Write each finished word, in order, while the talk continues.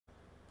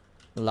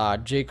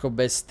la Jacob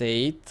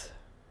Estate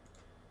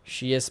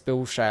și ies pe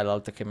ușa aia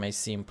altă, că e mai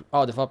simplu.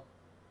 Oh, de fapt...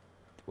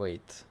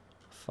 Wait.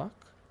 Fuck?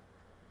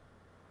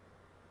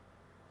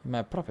 E mai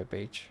aproape pe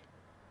aici.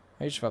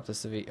 Aici de fapt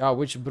să vii. Ah,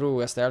 Witch Brew,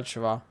 asta e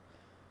altceva.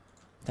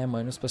 Dai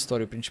măi, nu-s pe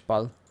story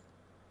principal.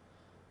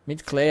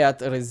 Meet Clay at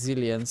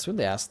Resilience.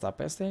 Unde e asta?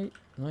 Pe asta e...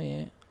 Nu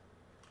e...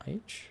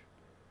 Aici?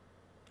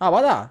 Ah,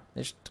 ba da!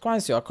 Deci, cum am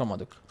zis eu, acum mă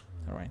duc.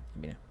 Alright,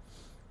 bine.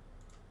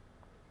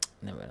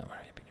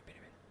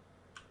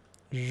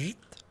 Bine.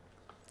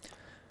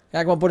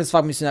 Ia că mă pune să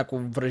fac misiunea cu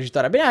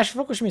vrăjitoarea. Bine, aș fi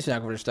făcut și misiunea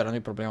cu vrăjitoarea,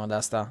 nu-i problema de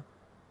asta.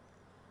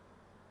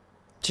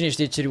 Cine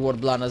știe ce reward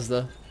blan îți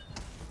dă?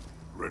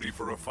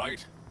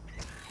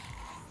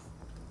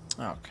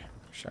 Ok.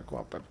 Și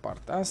acum pe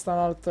partea asta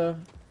altă.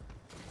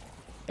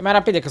 E mai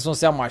rapid decât să-mi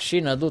iau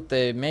mașină,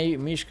 du-te,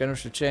 mișcă, nu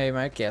știu ce, e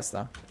mai ok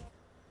asta.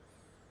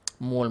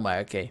 Mult mai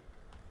ok.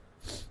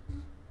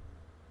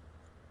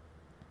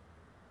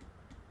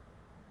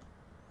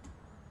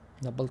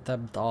 Double tap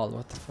doll,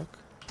 what the fuck?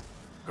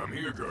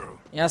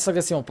 Ia să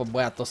găsim pe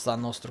băiatul ăsta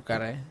nostru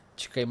care...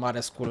 Ce că e mare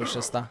sculuș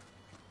ăsta.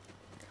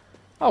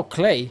 Oh,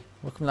 Clay.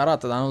 Bă, cum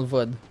arată, dar nu-l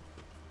văd.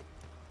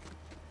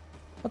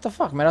 What the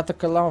fuck? Mi-arată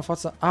că l-am în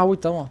față. Ah,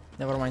 uite mă.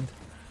 Nevermind.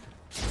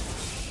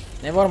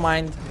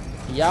 Nevermind.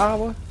 Ia,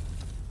 bă.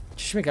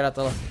 Ce șmic arată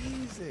ăla.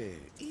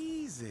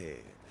 Easy.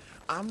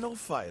 I'm no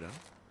fighter.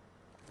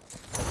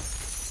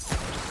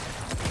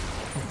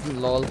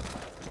 Lol.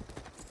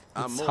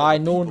 It's high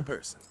noon.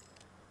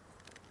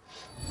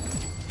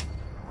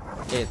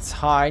 It's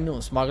high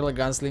noon. Smuggler,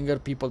 gunslinger,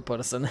 people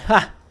person.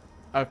 Ha!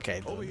 Okay,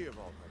 dude.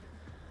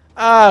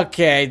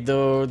 Okay,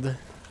 dude.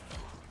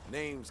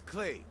 Name's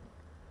Clay.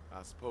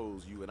 I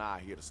suppose you and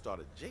I here to start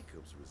a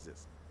Jacob's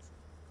resistance.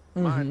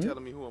 Mind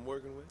telling me who I'm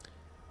working with?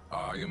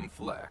 I am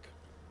Flack,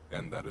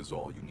 and that is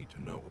all you need to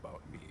know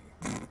about me.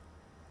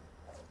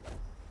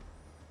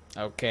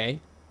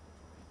 Okay.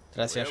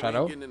 Trebuie să well, așa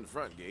rău? getting in the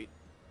front gate.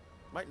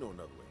 Might know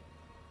another way.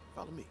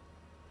 Follow me.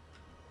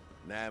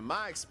 Now, in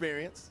my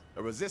experience,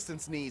 a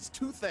resistance needs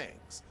two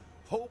things: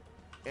 hope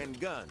and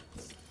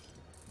guns,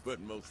 but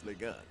mostly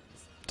guns.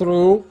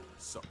 True.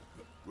 So,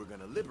 we're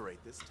gonna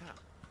liberate this town,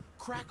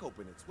 crack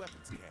open its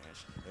weapons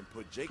cache, and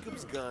put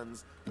Jacob's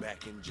guns back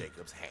in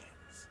Jacob's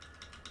hands.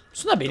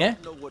 Sună bine. I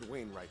don't know what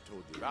Wainwright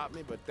told you about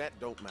me, but that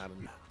don't matter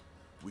now.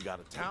 We got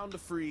a town to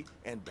free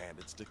and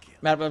bandits to kill.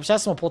 Mi-ar plăcea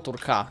să mă pot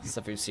urca,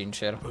 să fiu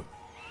sincer.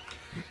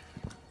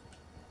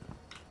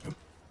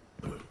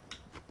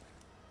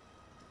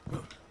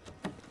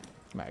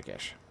 Mai ok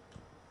așa.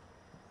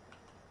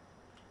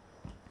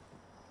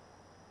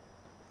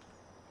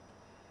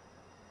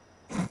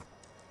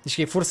 Deci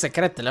că e fur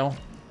secretele, mă.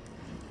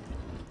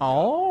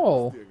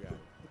 Oh!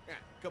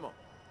 Come on.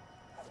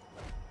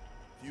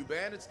 Few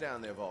bandits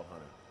down there, Vault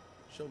Hunter.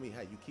 Show me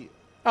how you kill.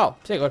 Oh,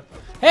 sigur.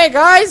 Hey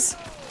guys!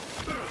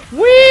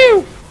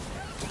 Woo!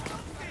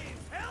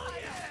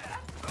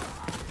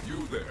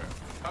 You there?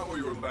 How are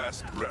your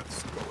last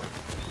breaths going?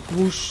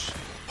 Whoosh.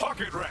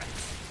 Pocket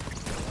rats!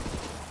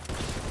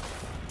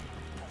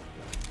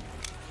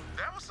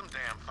 That was some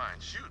damn fine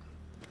shooting.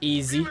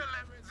 Easy.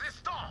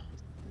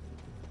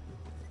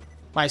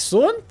 Mai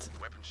sunt?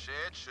 Weapon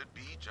shed should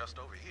be just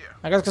over here.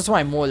 Mai crezut că sunt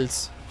mai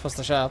mulți. A fost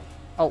așa...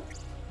 Oh.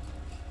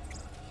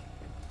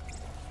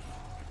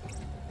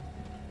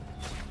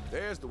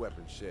 There's the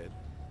weapon shed.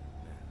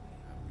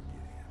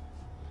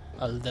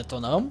 Îl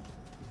detonăm?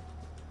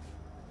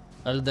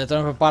 Îl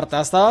detonăm pe partea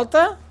asta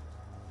altă?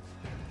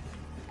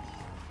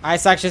 Hai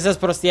să accesez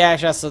prostia aia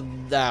așa să...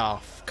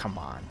 Oh, come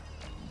on.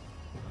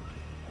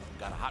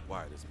 Gotta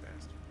hotwire this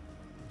bastard.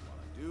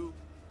 While I do,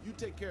 you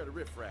take care of the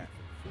riffraff.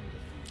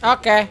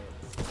 Ok.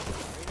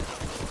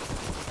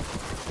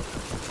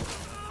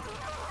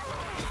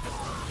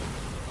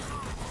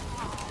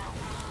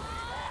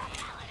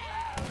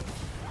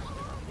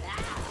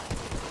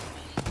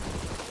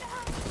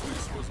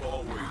 This was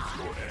always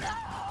your end.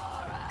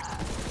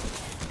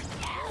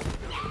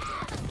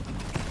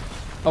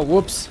 Oh,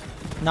 whoops.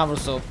 N-am vrut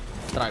să o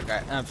trag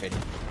aia. În fine.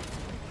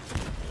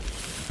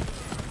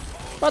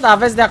 Bă, dar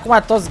aveți de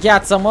acum toți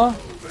gheață, mă.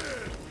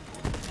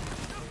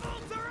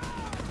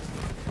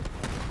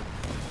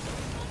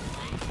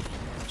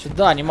 Ce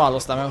dă animalul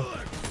ăsta meu.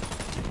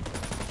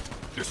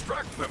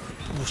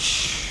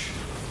 Uș.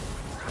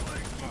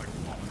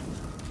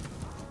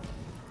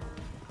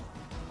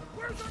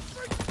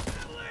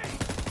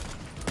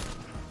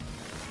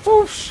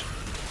 Uș.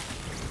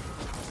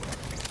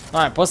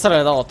 Hai, pot să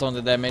le dau o ton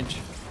de damage.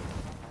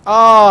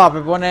 Ah, pe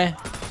bune.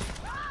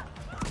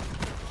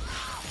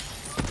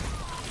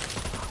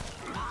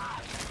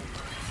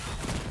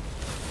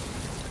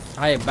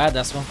 Hai, e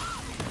badass, mă.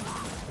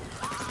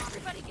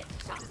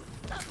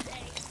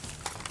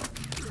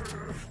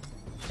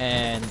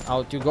 And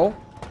out you go.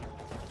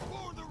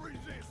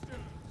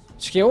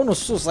 Și că e unul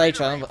sus aici.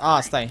 Ah,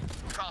 stai.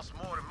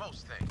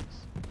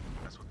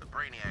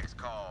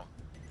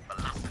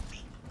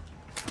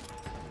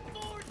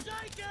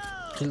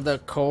 Kill the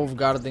cove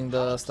guarding the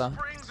asta.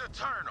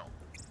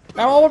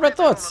 Am omor pe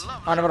toți.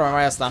 Ah, never mind,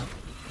 mai asta.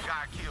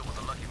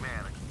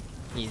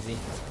 Easy.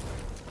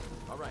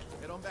 right,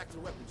 head on back to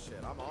the weapons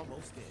shed. I'm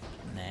almost in.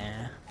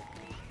 Nah.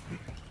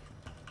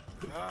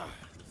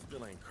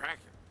 Still ain't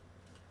cracking.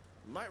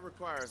 Might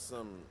require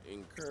some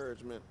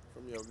encouragement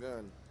from your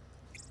gun.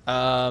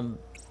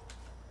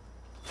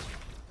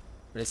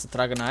 Vrei să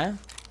trag în aia?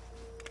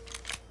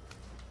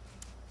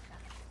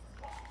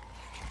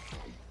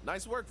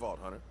 Nice work, Vault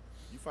Hunter.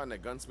 You find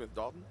that gunsmith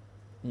Dalton?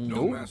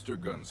 No master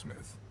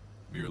gunsmith.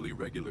 Merely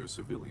regular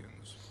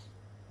civilians.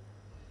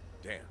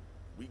 Damn,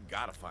 we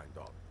gotta find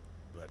Dalton.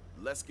 But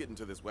let's get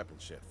into this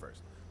weapons shed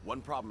first.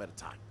 One problem at a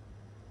time.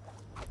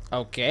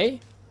 Ok.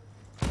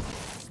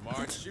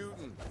 Smart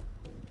shooting.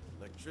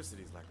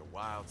 Electricity's like a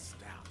wild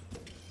stallion.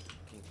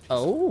 Can't piss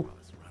Oh. it while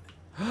it's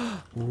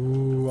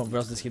running. Am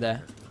vreau să deschid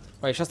aia.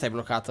 Băi, și asta e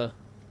blocată.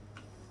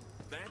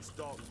 That's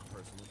Dalton's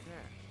personal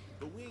cache.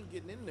 But we ain't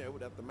getting in there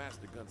without the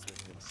master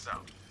gunsmith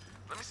himself.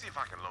 Let me see if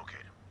I can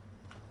locate him.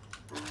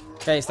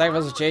 Ok, stai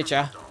văzut ce e aici.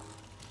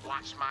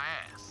 Watch my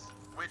ass.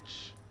 Which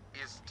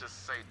is to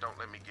say, don't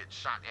let me get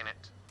shot in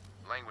it.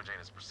 Language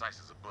ain't as precise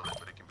as a bullet,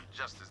 but it can be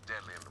just as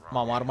deadly in the wrong.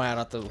 Mamă, arma aia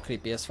arată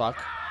creepy as fuck.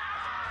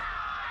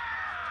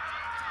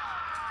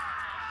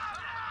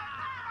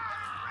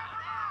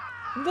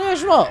 Unde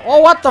ești, mă? Oh,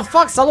 what the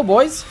fuck? Salut,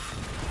 boys!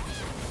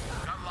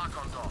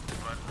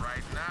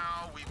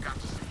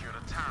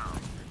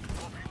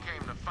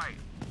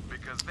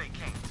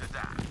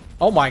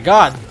 Oh my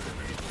god!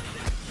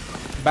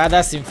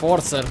 Badass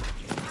enforcer.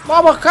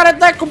 Mamă, care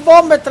dai cu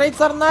bombe? Trei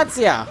țări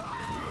nația!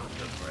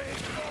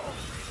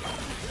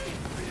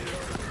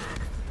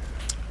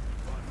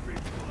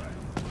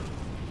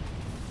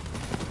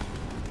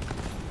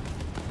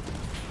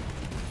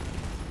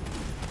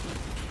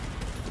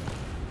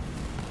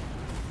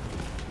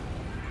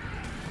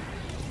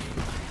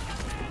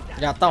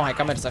 Gata, hai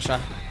că a mers așa.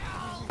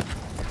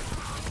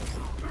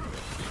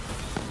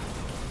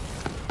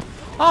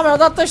 A, mi-au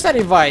dat ăștia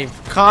revive.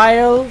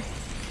 Kyle,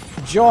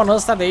 John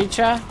ăsta de aici.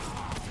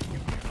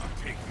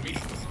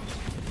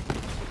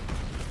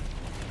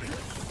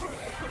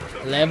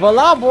 Level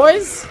up,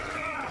 boys!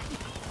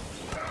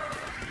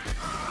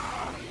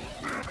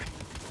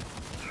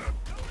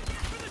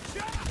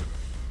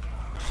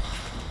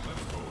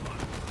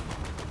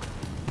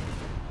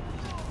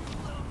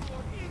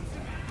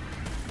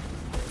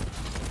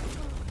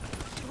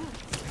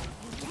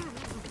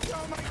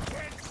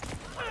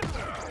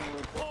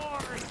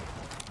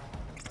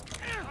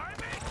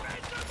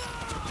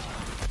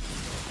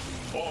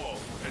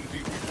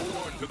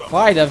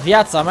 Vai de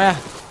viața mea!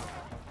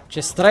 Ce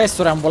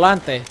stresuri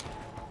ambulante!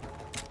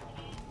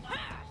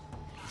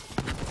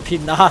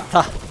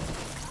 Pinata!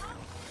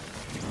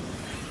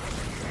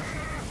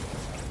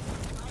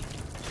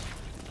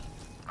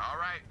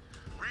 Alright,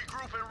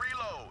 regroup and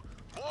reload.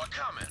 More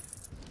coming.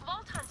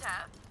 Vault Hunter,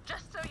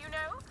 just so you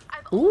know,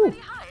 I've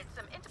already hired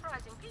some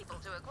enterprising people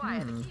to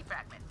acquire the key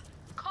fragments.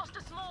 Cost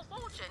a small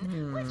fortune,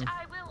 which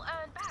I will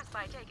earn back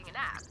by taking a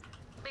nap.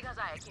 Because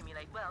I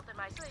accumulate wealth in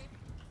my sleep.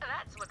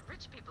 That's what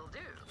rich people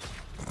do.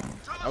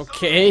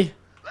 Ok.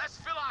 Let's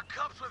fill our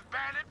cups with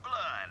bandit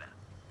blood.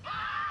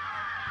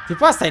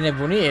 Tipa asta e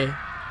nebunie.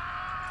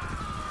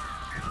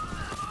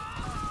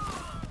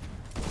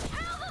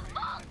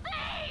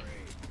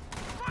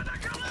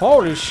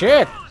 Holy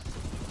shit!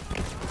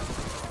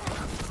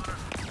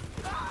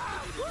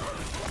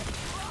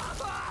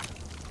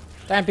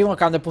 Stai un pic, mă,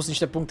 că am depus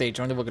niște puncte aici,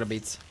 unde vă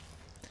grăbiți?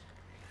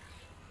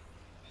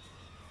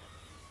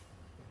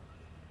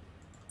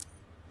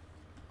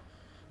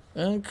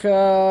 Încă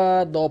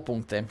 2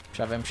 puncte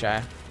și avem și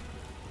aia.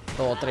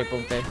 2-3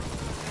 puncte.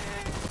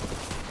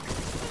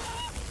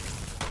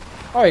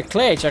 Oh, e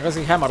Clay aici, a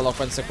găsit Hammerlock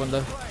pentru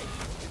secundă.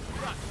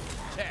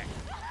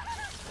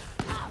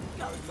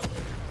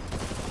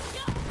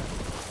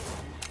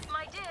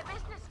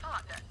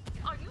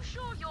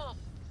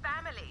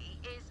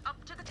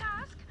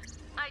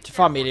 Ce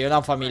familie? Eu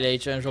n-am familie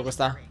aici în jocul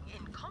ăsta.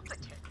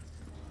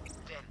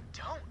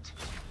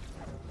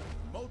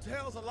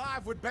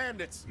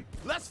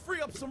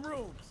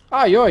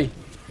 Ai, oi.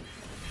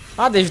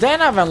 A, deci de-aia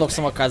n-aveam loc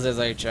să mă cazez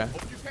aici.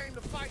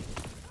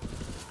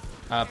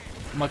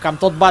 Mă cam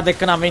tot bat de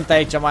când am venit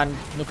aici, man.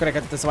 Nu cred că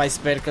trebuie să mai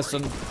sper că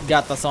sunt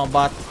gata să mă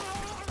bat.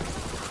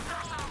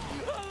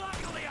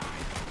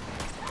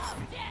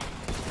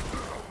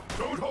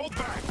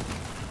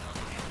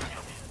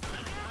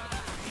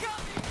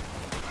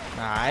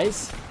 Nice.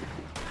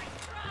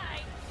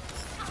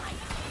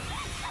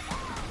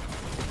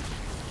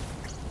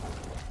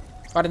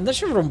 Oare îmi dă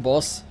și vreun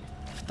boss?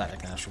 Tare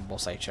că n-am și un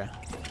boss aici.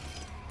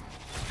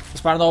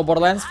 Îți pare nouă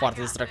Borderlands?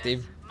 Foarte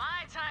distractiv.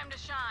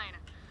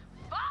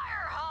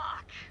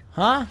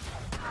 Ha?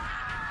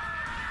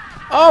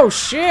 Oh,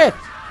 shit!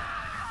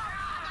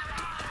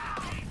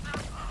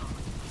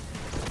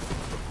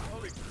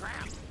 Holy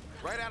crap!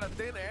 Right out of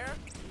thin air?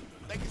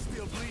 They can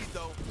still bleed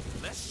though.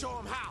 Let's show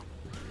them how.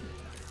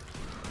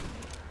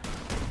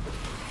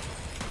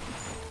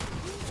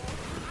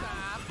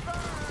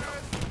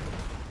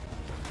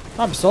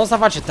 Pistolul ăsta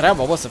face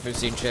treaba, bă, să fiu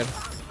sincer.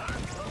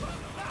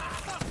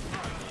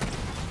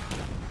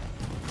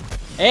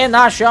 E,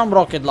 na, și eu am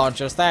rocket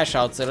launcher, stai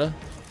așa, oțelă.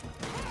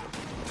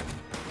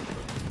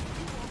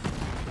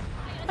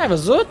 Ai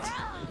văzut? Nice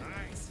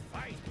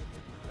fight.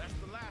 That's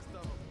the last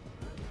of them.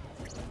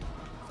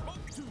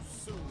 Spoke too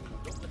soon.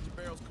 Don't let your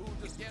barrels cool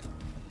just yet.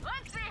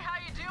 Let's see how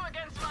you do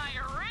against my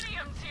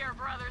iridium tier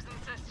brothers and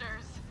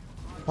sisters.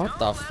 What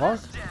the fuck?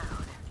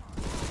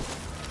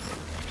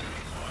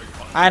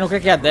 Ai, nu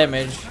cred că ia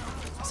damage.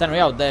 Să nu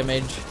iau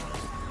damage.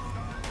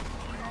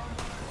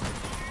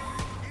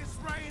 It's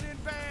raining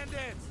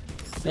bandits.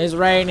 It's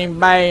raining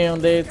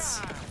bandits.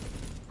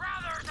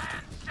 Brothers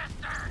and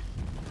sisters.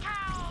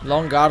 Cow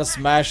Long arm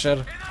smasher.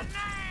 in the name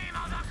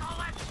of the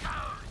Calypsos.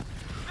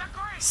 The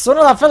great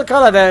Sună la fel ca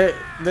ăla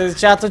de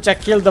zicea atunci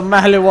kill the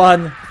melee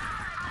one.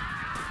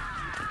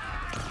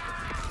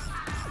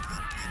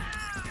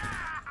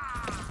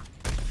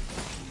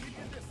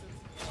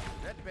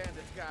 That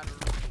bandit's got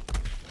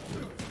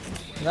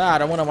Da,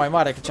 rămână mai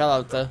mare ca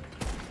cealaltă.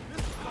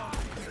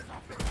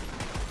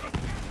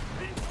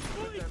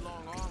 that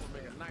long arm will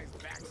make a nice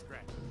back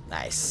scratch.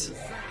 Nice.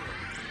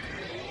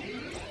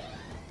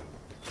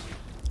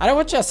 Are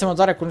vocea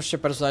asemănătoare cu nu știu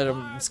ce personaj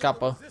îmi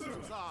scapă.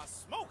 Systems are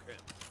smoking.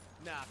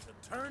 Now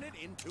to turn it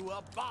into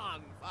a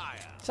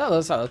bonfire.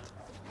 Salut, salut.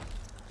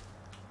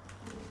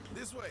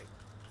 This way.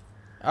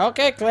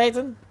 Ok,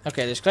 Clayton. Ok,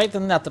 deci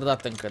Clayton ne-a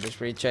trădat încă, deci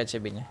e ceea ce e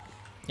bine.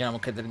 Eu n-am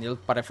încredere în el,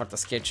 pare foarte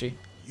sketchy.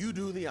 You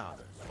do the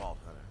honors, Vault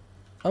Hunter.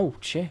 Oh,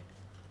 ce?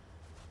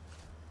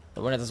 Bă,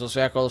 bune, trebuie să o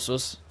sui acolo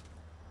sus.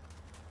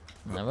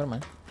 Never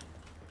mind.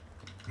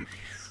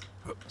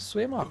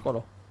 Suie-mă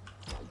acolo.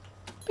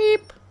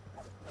 Pip.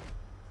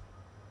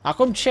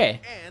 Acum ce?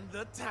 And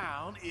the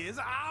town is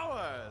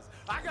ours.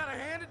 I gotta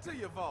hand it to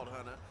you, Vault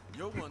Hunter.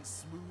 You're one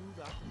smooth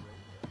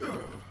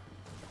operator.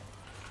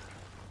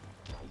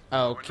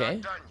 Ok. We're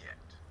not done yet.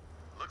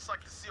 Looks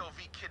like the COV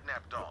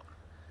kidnapped Dalton.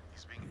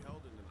 He's being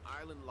held in an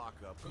island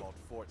lockup called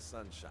Fort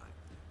Sunshine.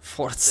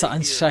 Fort Stay here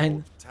in Sunshine.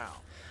 Old Town.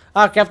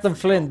 Ah, Captain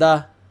Flynn,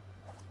 da.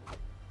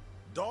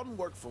 Dalton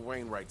worked for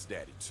Wainwright's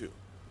daddy, too.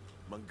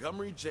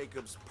 Montgomery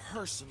Jacobs'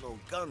 personal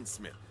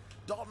gunsmith.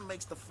 Dalton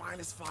makes the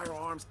finest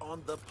firearms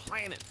on the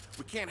planet.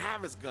 We can't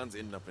have his guns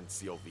ending up in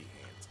COV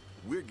hands.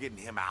 We're getting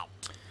him out.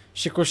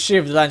 Și cu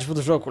shift la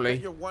începutul And jocului.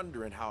 you're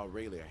wondering how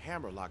Aurelia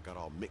Hammerlock got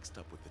all mixed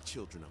up with the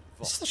children of the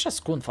vault. Este așa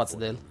ascund față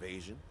de el.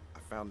 Invasion, I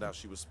found out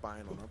she was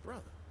spying on her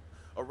brother.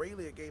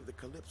 Aurelia gave the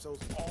Calypsos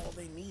all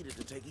they needed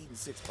to take Eden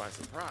 6 by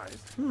surprise.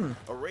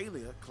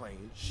 Aurelia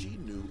claimed she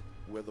knew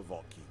where the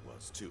vault key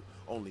was too,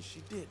 only she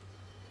didn't.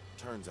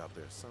 Turns out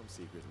there's some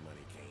secret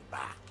money came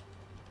by.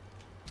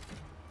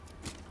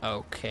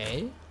 Ok.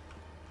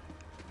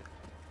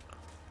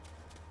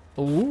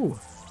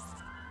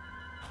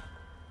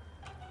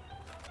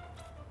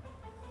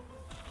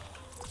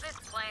 This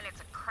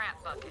planet's a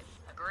crap bucket.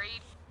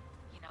 Agreed?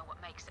 You know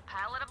what makes it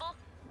palatable?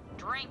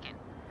 Drinking.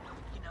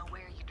 You know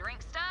where you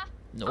drink stuff?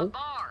 No. A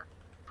bar.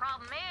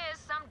 Problem is,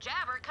 some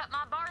jabber cut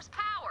my bar's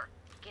power.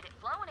 Get it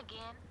flowing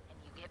again, and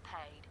you get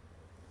paid.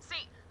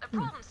 See, the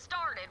problem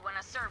started when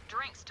I served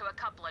drinks to a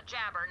couple of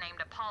jabber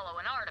named Apollo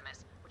and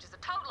Artemis, which is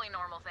a totally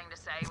normal thing to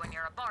say when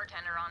you're a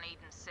bartender on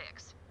Eden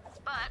 6.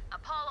 But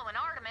Apollo and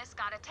Artemis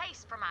got a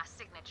taste for my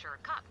signature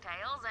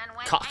cocktails and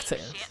went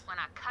Cocktails. ape shit when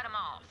I cut them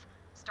off.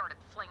 Started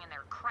flinging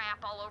their crap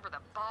all over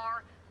the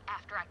bar.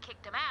 After I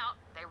kicked them out,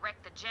 they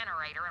wrecked the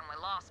generator and we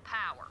lost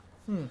power.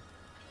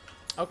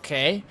 Ok.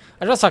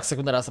 Aș vrea să fac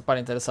secundarea asta, pare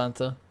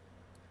interesantă.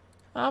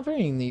 Am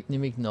primit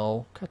nimic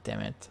nou. God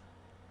damn it.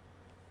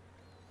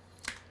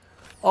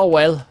 Oh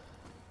well.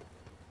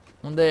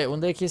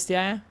 Unde e chestia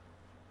aia?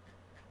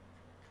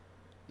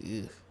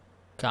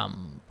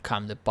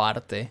 Cam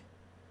departe.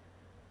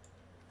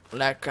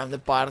 Cam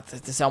departe.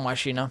 Trebuie să iau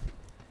mașina.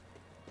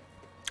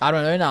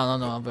 Arme noi?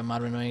 Nu avem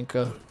arme noi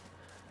încă.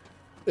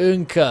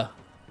 Încă.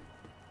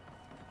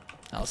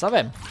 O să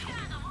avem.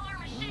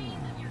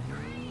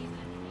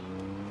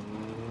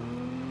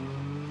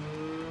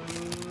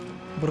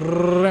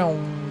 Brrrr.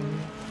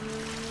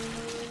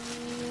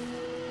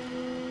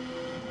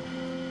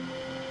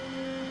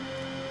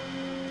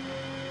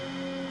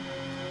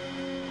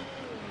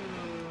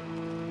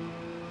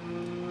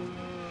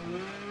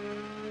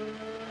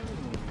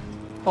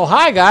 Oh,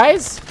 hi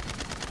guys!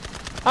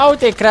 A,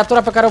 uite, e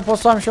creatura pe care o pot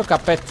să o am și eu ca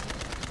pet.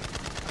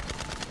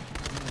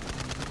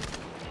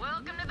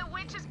 Welcome to the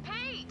Witch's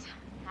Pete.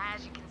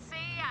 As you can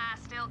see, I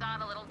still got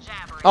a little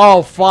jabber.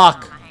 Oh,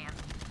 fuck. on my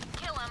hands.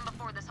 Kill him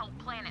before this whole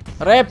planet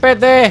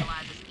Repede!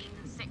 realizes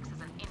Eden 6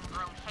 is an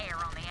ingrown hair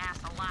on the ass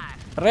of life.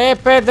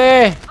 Repede!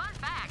 Fun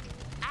fact,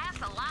 ass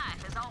of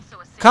life is also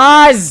a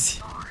Cazi!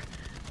 bar.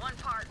 One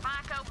part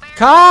Vico berry,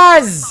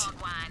 Cazi! fog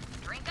wine.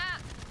 Drink up,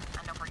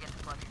 and don't forget to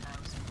plug your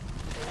nose.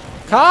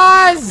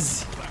 Cazi!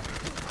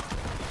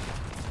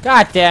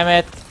 God damn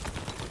it!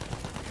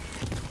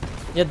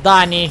 E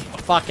Dani.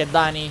 Fuck, e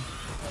Dani.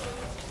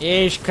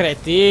 Ești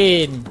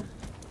cretin!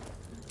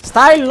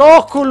 Stai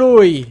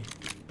locului!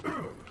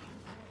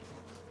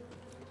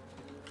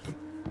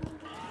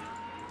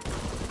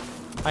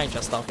 Aici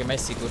stau, că e mai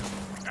sigur.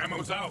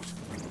 Ammo's out.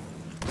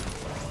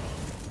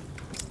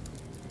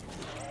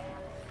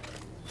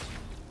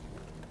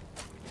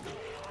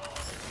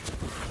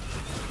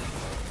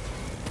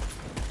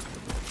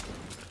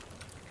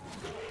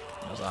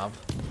 grozav.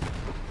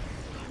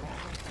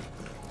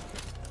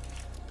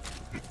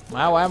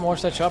 Mai au aia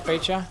ăștia ceva pe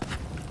aici?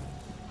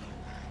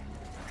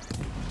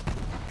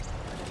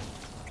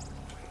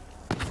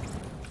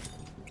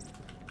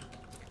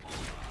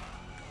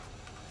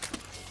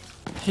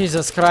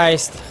 Jesus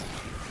Christ.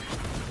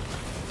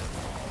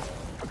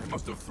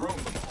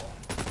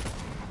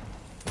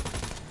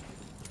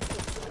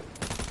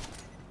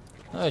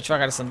 Nu e ceva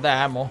care să-mi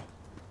dea ammo.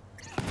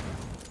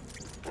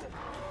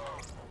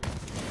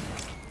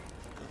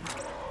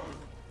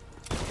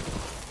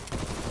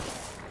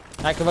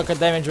 Hai că văd că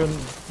damage-ul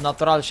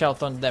natural și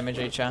auto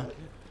damage aici.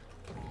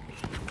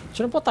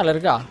 Ce nu pot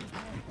alerga?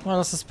 Nu mai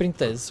lasă să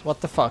sprintez. What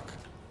the fuck?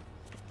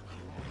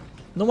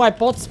 Nu mai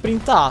pot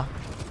sprinta.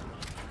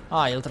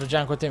 El trăgea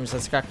în continuu, să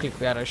țica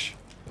click-ul iarăși.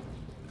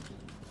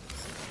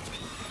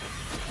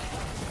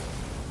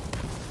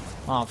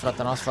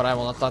 Frate, n-am fără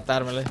ammo la toate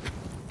armele.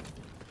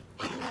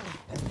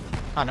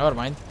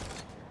 Nevermind.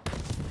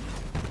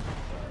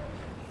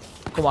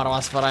 Cum a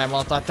rămas fără ammo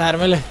la toate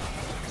armele?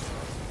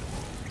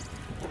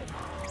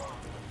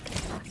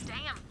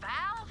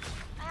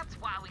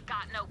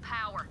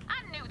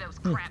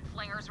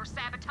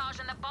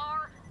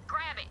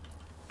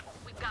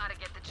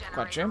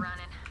 Coace.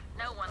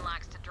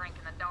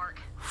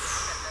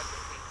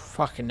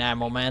 Fucking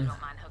ammo, man.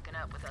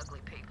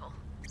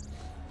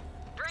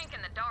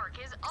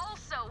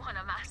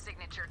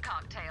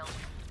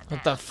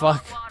 What the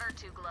fuck?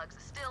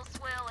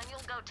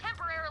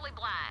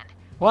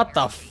 What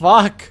the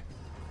fuck?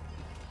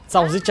 S-a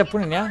auzit ce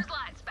pune în ea?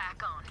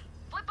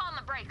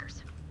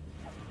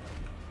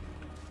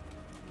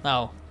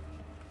 Oh.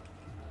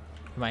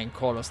 Mai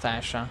încolo, stai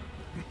așa.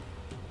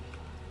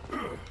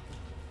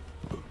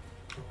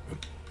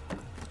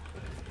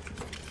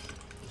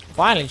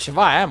 Finally,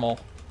 ceva ammo.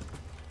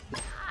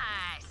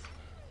 Nice.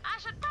 I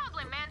should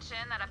probably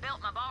mention that I built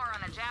my bar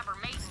on a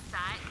Avermedia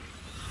site.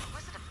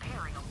 Was it a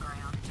burial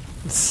ground?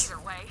 Either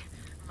way,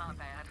 my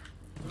bad.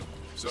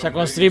 Și-a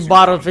construit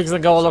barul fix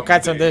lângă o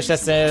locație unde ăștia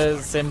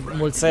se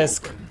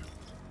mulțesc.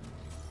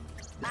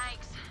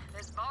 Thanks.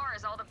 This bar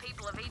is all the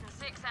people of Eden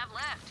 6 have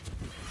left.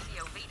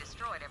 COV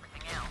destroyed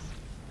everything else.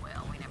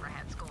 Well, we never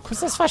had school. Cum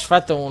să-ți faci,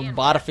 frate, un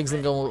bar fix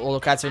lângă o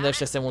locație unde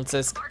ăștia se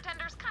mulțesc?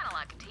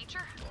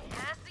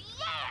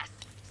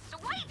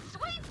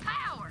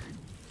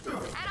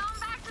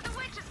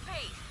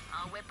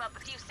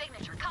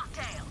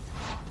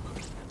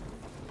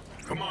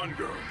 Come on,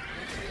 girl.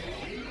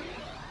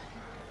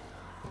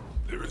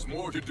 There is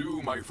more to do,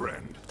 my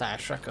friend. Da,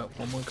 așa că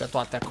mă mâncă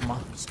toate acum.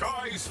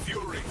 Sky's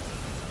fury.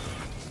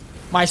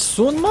 Mai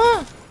sunt,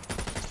 mă?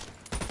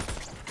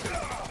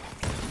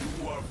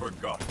 You are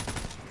forgotten.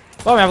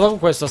 Bă, mi-a plăcut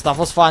quest-ul ăsta, a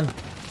fost fun.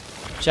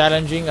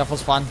 Challenging, a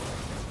fost fun.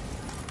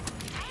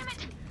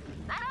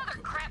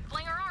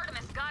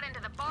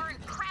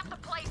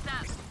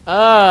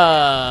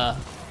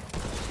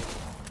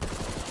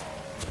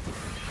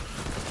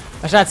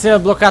 Așa, ți-l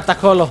blocat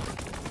acolo.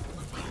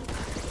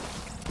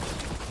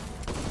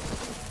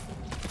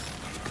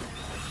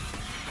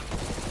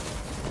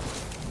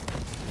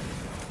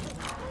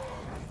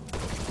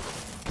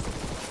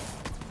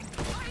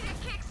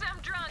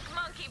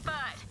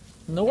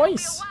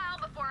 Nice.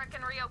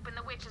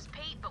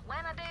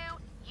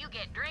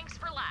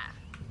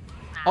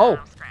 Oh.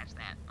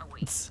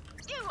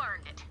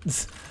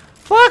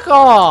 Fuck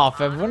off,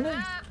 e bune?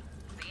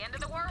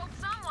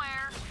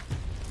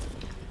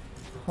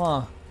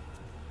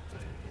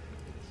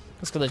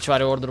 Crezi că de ce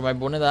are orduri mai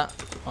bune, dar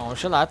m-am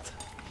înșelat.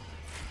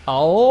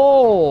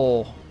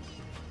 Oh!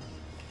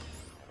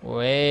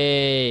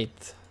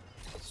 Wait.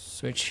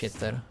 Switch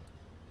hitter.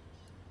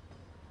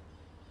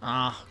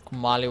 Cu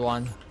Mali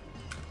One.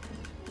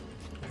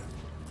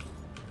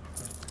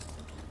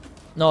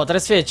 No, trebuie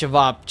să fie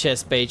ceva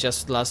chest pe aici 100%.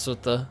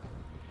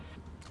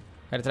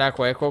 Care treacă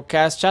cu Echo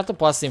Cast. Chat-ul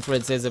poate să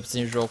influențeze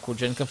puțin jocul.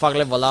 Gen când fac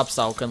level up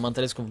sau când mă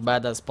întâlnesc cu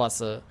badass poate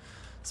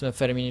să-mi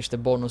ofere mie niște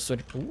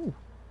bonusuri.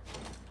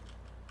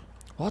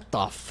 What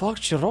the fuck?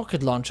 Ce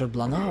rocket launcher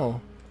blanau?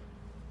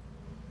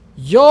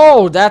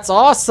 Yo, that's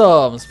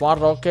awesome! Smart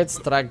rockets,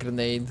 track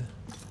grenade.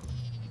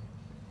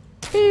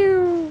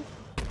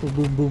 Boom,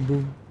 boom, boom,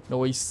 boom.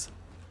 Nice.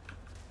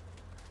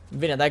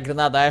 Bine, dai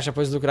grenada aia și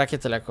apoi îți duc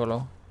rachetele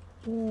acolo.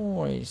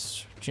 Nice.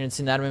 Cine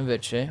ține arme în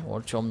WC?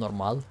 Orice om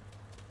normal.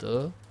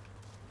 Da.